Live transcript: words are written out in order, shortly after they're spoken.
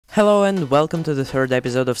Hello and welcome to the third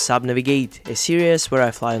episode of SubNavigate, a series where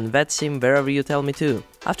I fly on Vatsim wherever you tell me to.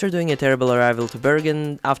 After doing a terrible arrival to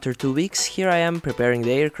Bergen, after 2 weeks, here I am preparing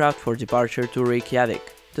the aircraft for departure to Reykjavik.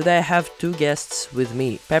 Today I have two guests with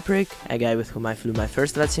me, Patrick, a guy with whom I flew my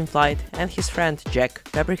first Vatsim flight, and his friend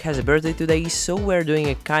Jack. Patrick has a birthday today, so we're doing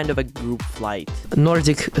a kind of a group flight.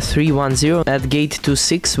 Nordic 310 at gate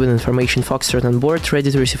 26 with information Foxtrot on board,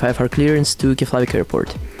 ready to receive IFR clearance to Keflavik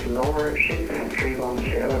airport. Norship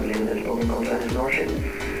 310, limited logging content is Norship.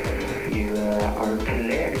 You are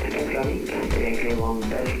cleared to Keflavik, directly on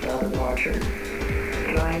Bergen departure.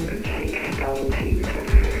 Climb 6,000 feet,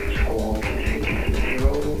 squawk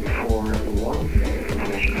 6041,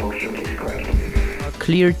 information Foxtrot is correct.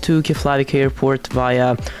 Cleared to Keflavik airport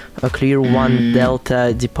via a clear 1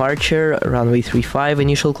 Delta departure, runway 35,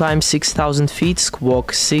 initial climb 6,000 feet,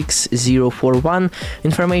 squawk 6041,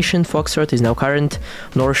 information Foxtrot is now current,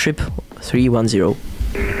 Norship 310.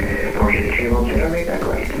 Norship 310, make that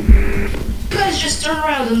correct. You guys just turn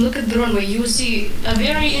around and look at the runway, you will see a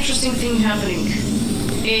very interesting thing happening.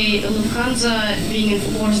 A Lufthansa being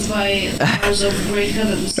enforced by powers of great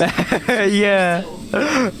heavens. Yeah.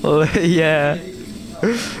 Yeah.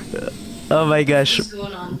 Oh my gosh. What's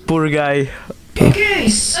going on? Poor guy. Okay,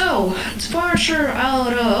 so departure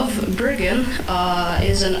out of Bergen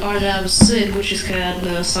is an RNAV SID, which is been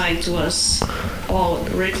assigned to us all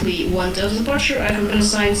directly. 1 Delta departure. I have been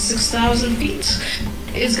assigned 6,000 feet.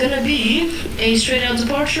 It's gonna be a straight out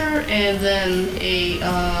departure and then a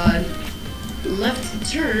left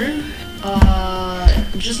turn,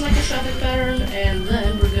 just like a traffic pattern, and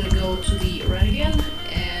then we're gonna go to the right again,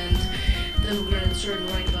 and then we're gonna turn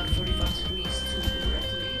right about 45 degrees to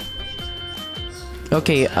directly.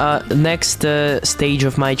 Okay, next stage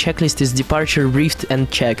of my checklist is departure briefed and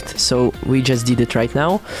checked, so we just did it right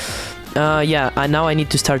now. Now I need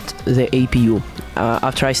to start the APU.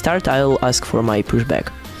 After I start, I'll ask for my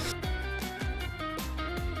pushback.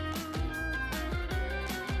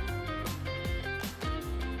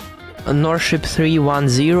 Norship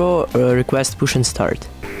 310, request push and start.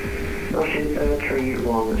 Norship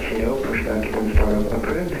 310, pushback and startup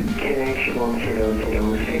approved. KNH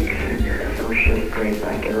 1006, push straight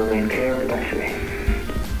back and remain clear of the taxiway.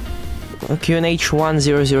 QNH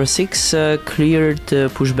 1006, cleared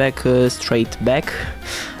pushback straight back.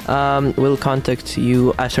 We'll contact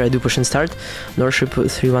you after I do push and start. Norship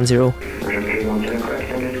 310. Norship 310,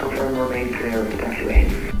 correct, and just confirm remain clear of the taxiway.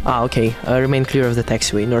 Okay, remain clear of the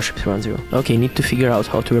taxiway, Norship 310. Okay, need to figure out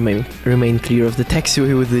how to remain clear of the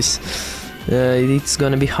taxiway with this. It's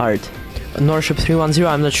gonna be hard. Norship 310,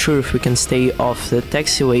 I'm not sure if we can stay off the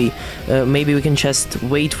taxiway. Maybe we can just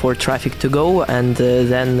wait for traffic to go and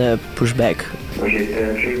then push back. Norship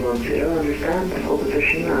 310, understand, hold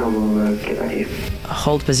position, I will get back to you.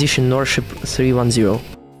 Hold position, Norship 310.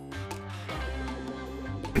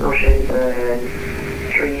 Norship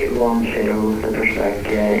 310, the pushback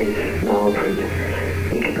is now approved.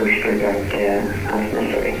 You can push straight back as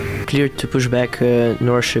necessary. Cleared to push back,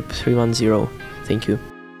 Norship 310. Thank you.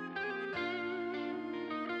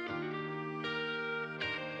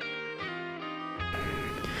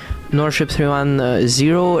 Norship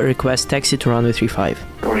 310, request taxi to runway 35.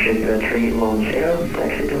 Norship 310,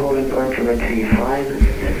 taxi to holding point runway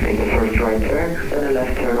 35, make the first right turn, then a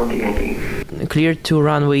left turn on the Yankee. Cleared to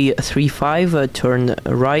runway 35, turn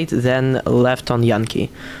right, then left on Yankee.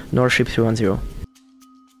 Norship 310.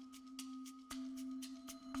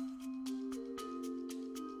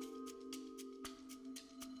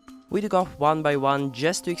 We took off one by one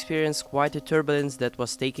just to experience quite a turbulence that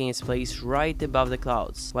was taking its place right above the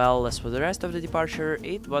clouds. Well, as for the rest of the departure,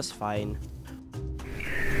 it was fine.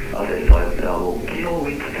 Bravo, kilo,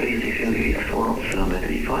 wind 36 degrees, 4 knots, runway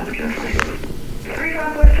 35, clear for takeoff.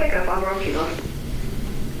 35 for takeoff, I'm wrong, kilo.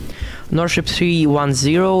 Norship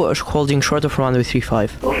 310, holding short of runway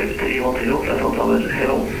 35. Norship 310, platform tower,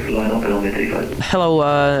 hello, line up runway 35. Hello,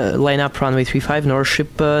 line up runway 35, Norship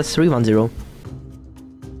 310.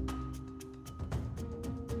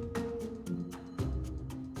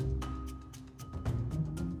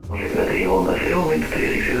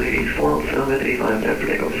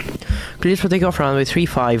 Cleared for takeoff, runway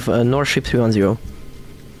 35, Norship 310.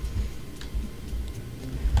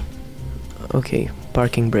 Okay,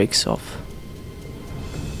 parking brakes off.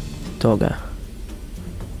 Toga.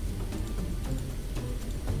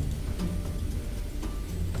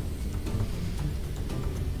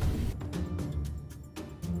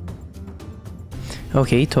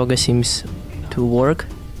 Okay, Toga seems to work.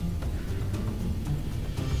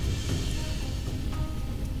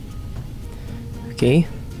 Okay.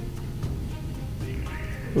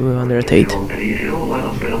 We're under at 8.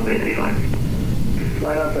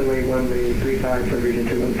 Line up runway 135 for region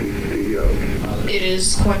 21230. It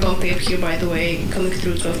is quite bumpy up here, by the way, coming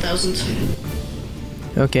through 12,000.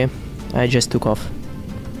 Okay, I just took off.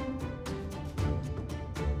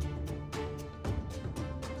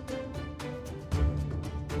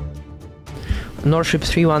 Norship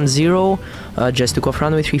 310, just took off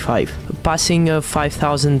runway 35. Passing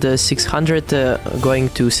 5,600, going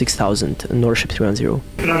to 6,000, Norship 310.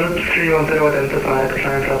 Norship 310 identified,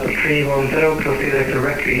 climb level 310, proceed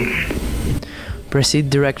directly. Proceed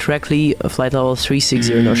directly, flight level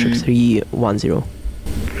 360, Norship 310.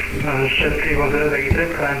 Norship 310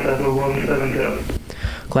 negative, climb level 170.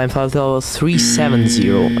 Climb flight level 370,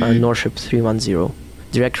 Norship 310,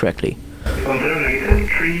 directly. 10 negative,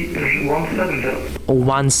 170.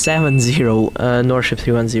 170, Norship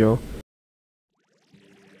 310.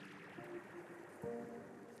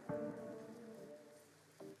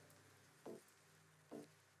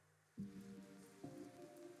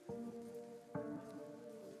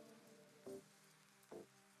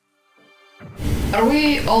 Are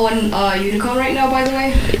we all in Unicorn right now, by the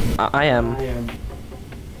way? I am.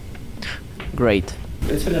 Great.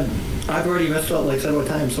 It's been I've already messed up like several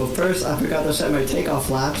times. So first I forgot to set my takeoff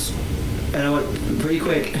flaps, and I went pretty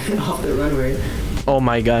quick off the runway. Oh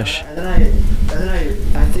my gosh. And then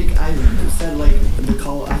I think I said like the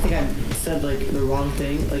call. I think I said like the wrong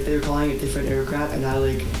thing. Like they were calling it different aircraft, and I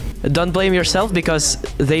like. Don't blame yourself because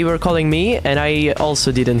they were calling me and I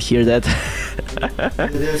also didn't hear that.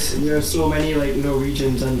 There's so many like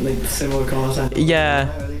Norwegians and like similar calls. And Yeah.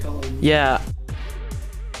 why are they calling me? Yeah.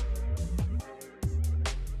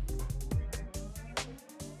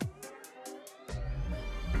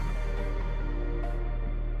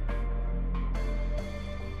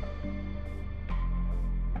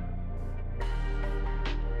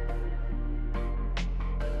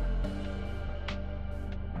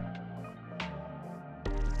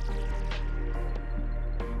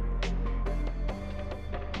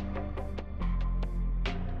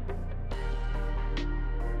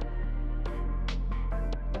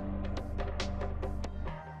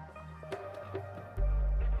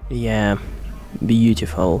 Yeah,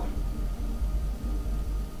 beautiful.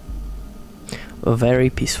 Very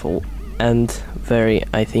peaceful and very,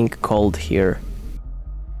 I think, cold here.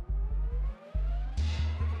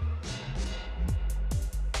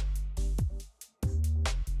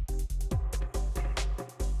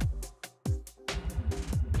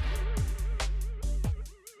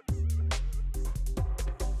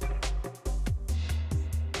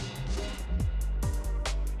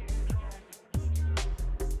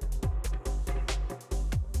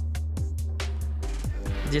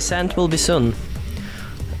 Descent will be soon.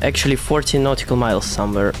 Actually 14 nautical miles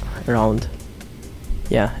somewhere around.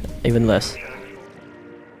 Yeah, even less.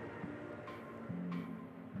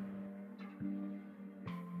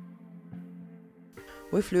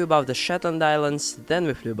 We flew above the Shetland Islands, then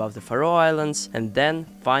we flew above the Faroe Islands, and then,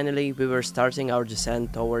 finally, we were starting our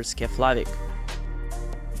descent towards Keflavik.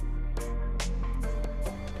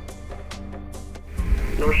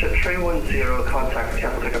 Norship 310, contact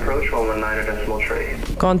Keflavik approach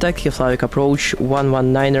 119.3. Contact Keflavik approach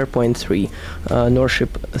 119.3, Norship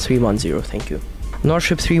 310, thank you.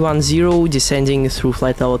 Norship 310 descending through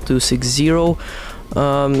flight level 260,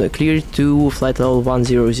 clear to flight level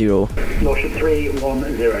 100. Norship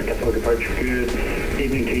 310, Keflavik approach, good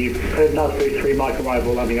evening to you. Cleared altitude 3 Mike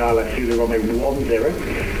arrival, landing ILS Zulu runway 10.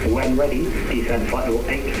 When ready, descend flight level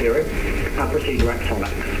 80 and proceed direct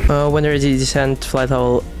Sonax. When ready, descend flight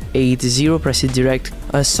level 80, proceed direct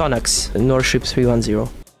Sonax, Norship 310.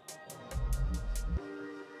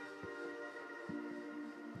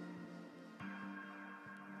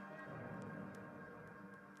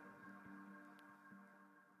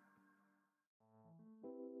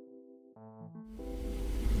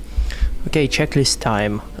 Okay, checklist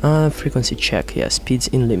time. Frequency check, yeah, speeds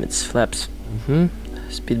in limits, flaps.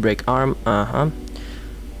 Speed brake arm, arm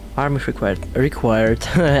if required,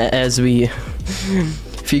 as we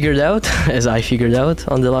figured out, as I figured out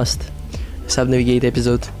on the last SubNavigate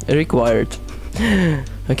episode, required.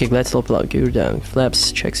 Okay, glide slope lock, gear down,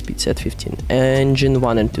 flaps, check speed, set 15. Engine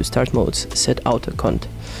 1 and 2, start modes, set auto cont.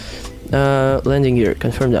 Landing gear,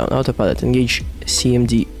 confirm down, autopilot, engage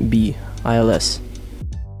CMD B, ILS.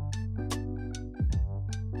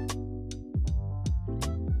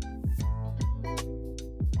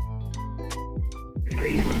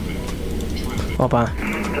 Opa,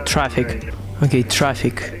 traffic. Okay,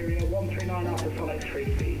 traffic.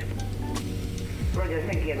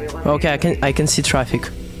 Okay, I can see traffic.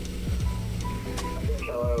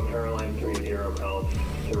 Hello, Caroline 30 belts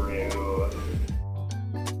through.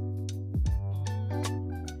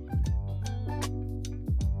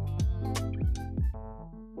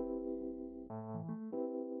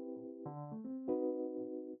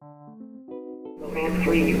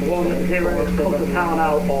 310, contact tower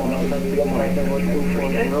now on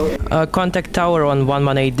 118.3. Contact tower on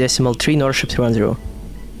 118.3, Norship 310.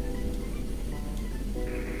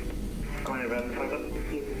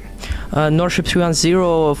 Norship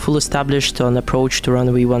 310, full established on approach to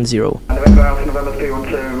runway 10. November Alpha November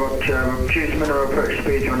 312, choose minimum approach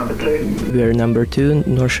speed, you're number 2. We are number 2,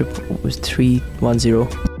 Norship was 310.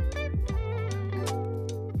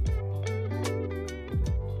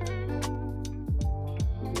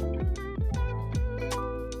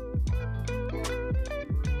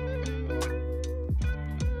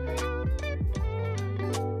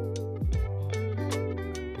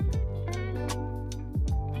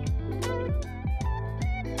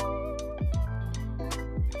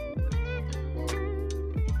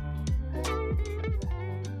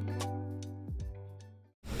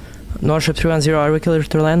 Norship 310, are we clear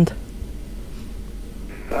to land?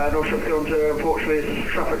 Norship 310, unfortunately,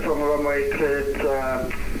 traffic on the runway cleared,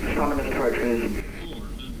 standing missed approach, please.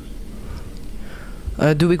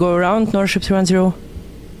 Do we go around, Norship 310?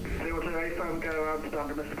 310, any firm go around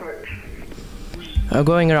standing missed approach.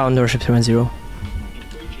 Going around, Norship 310.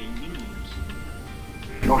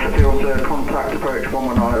 Norship 310, contact approach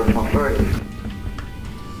 119.3.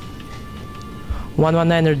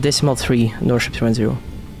 119.3, Norship 310.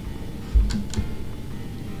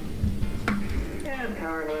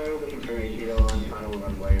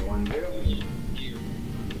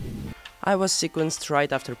 I was sequenced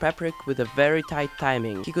right after Paprick with a very tight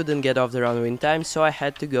timing. He couldn't get off the runway in time, so I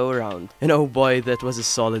had to go around. And oh boy, that was a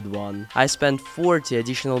solid one. I spent 40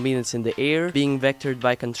 additional minutes in the air, being vectored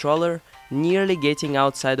by controller, nearly getting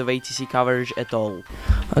outside of ATC coverage at all.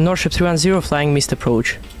 Norship 310, flying missed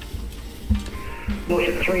approach.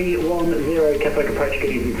 Norship 310, Keflavik approach,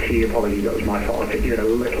 good evening to you. Apologies, that was my fault. I took you in a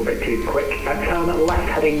little bit too quick. Turn left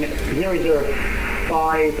heading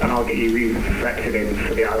 005, and I'll get you redirected in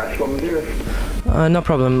for the ILS 10. No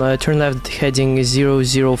problem. Turn left heading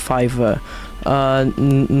 005.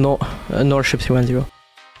 Norship 310.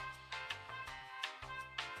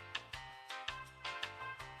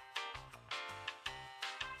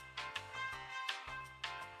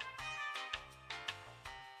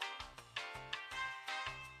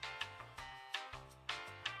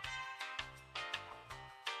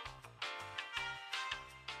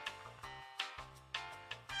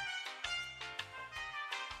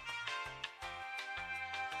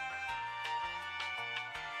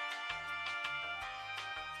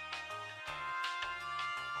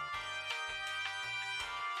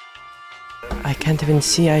 I can't even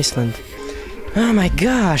see Iceland. Oh my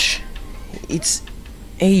gosh! It's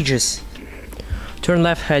ages. Turn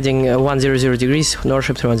left heading 100 degrees,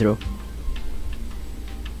 Norship 310.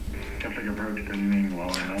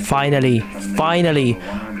 Finally!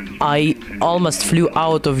 I almost flew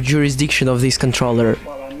out of jurisdiction of this controller.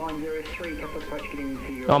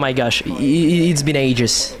 Oh my gosh, it's been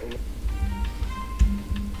ages.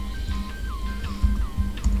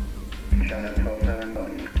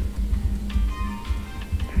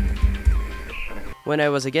 When I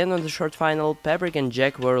was again on the short final, Paprick and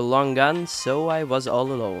Jack were long gone, so I was all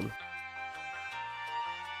alone.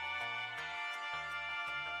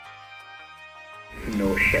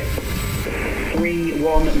 Norship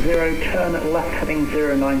 310, turn left heading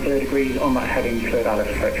 090 degrees on that heading, cleared out of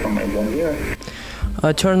approach runway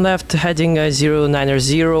 10. Turn left heading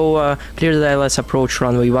 090, clear the ILS approach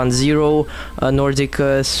runway 10, Nordic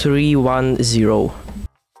 310.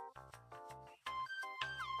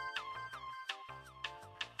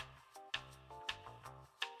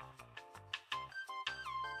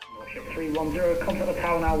 Norship 310, contact the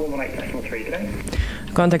tower now 118.3 today.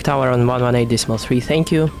 Contact tower on 118.3,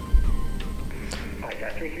 thank you.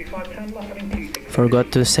 Hijack 335, turn left heading 260.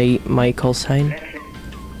 Forgot to say my call sign.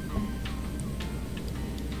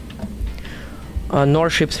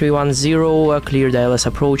 Norship 310, clear the ILS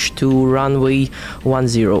approach to runway 10.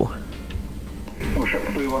 Norship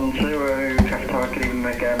 310, traffic tower, good evening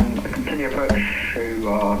again. Continue approach to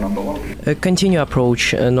number 1. Continue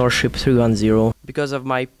approach, Norship 310. Because of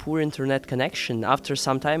my poor internet connection, after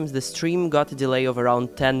some time the stream got a delay of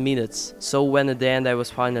around 10 minutes, so when at the end I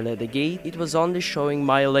was finally at the gate, it was only showing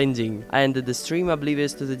my landing. I ended the stream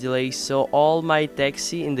oblivious to the delay, so all my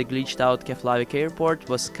taxi in the glitched out Keflavik airport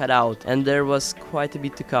was cut out, and there was quite a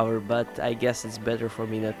bit to cover, but I guess it's better for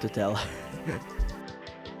me not to tell.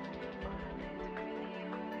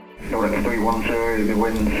 Nordic 310, the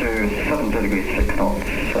wind to 70 degrees 6 knots,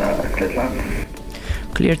 clear land.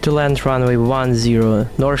 Clear to land runway 10,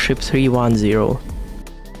 Norship 310.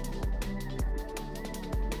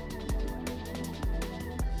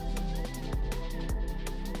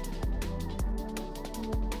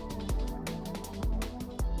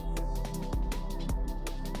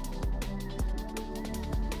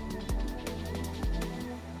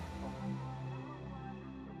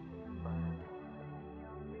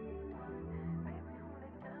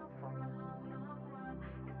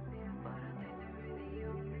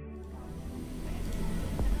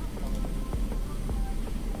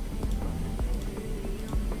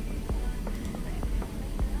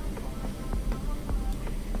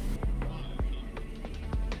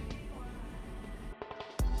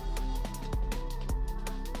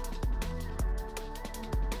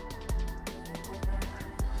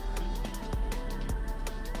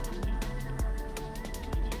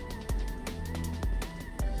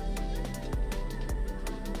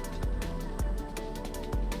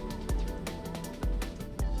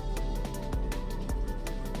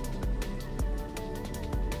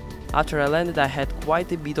 After I landed, I had quite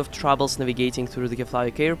a bit of troubles navigating through the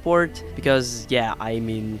Keflavik airport, because yeah, I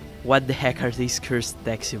mean, what the heck are these cursed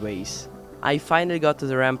taxiways? I finally got to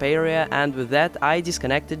the ramp area, and with that I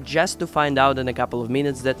disconnected just to find out in a couple of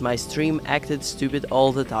minutes that my stream acted stupid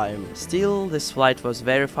all the time. Still, this flight was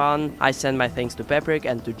very fun. I send my thanks to Peprik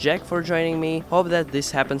and to Jack for joining me. Hope that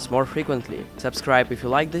this happens more frequently. Subscribe if you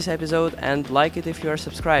like this episode and like it if you are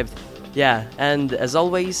subscribed. Yeah, and as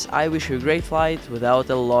always, I wish you a great flight without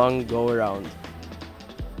a long go around.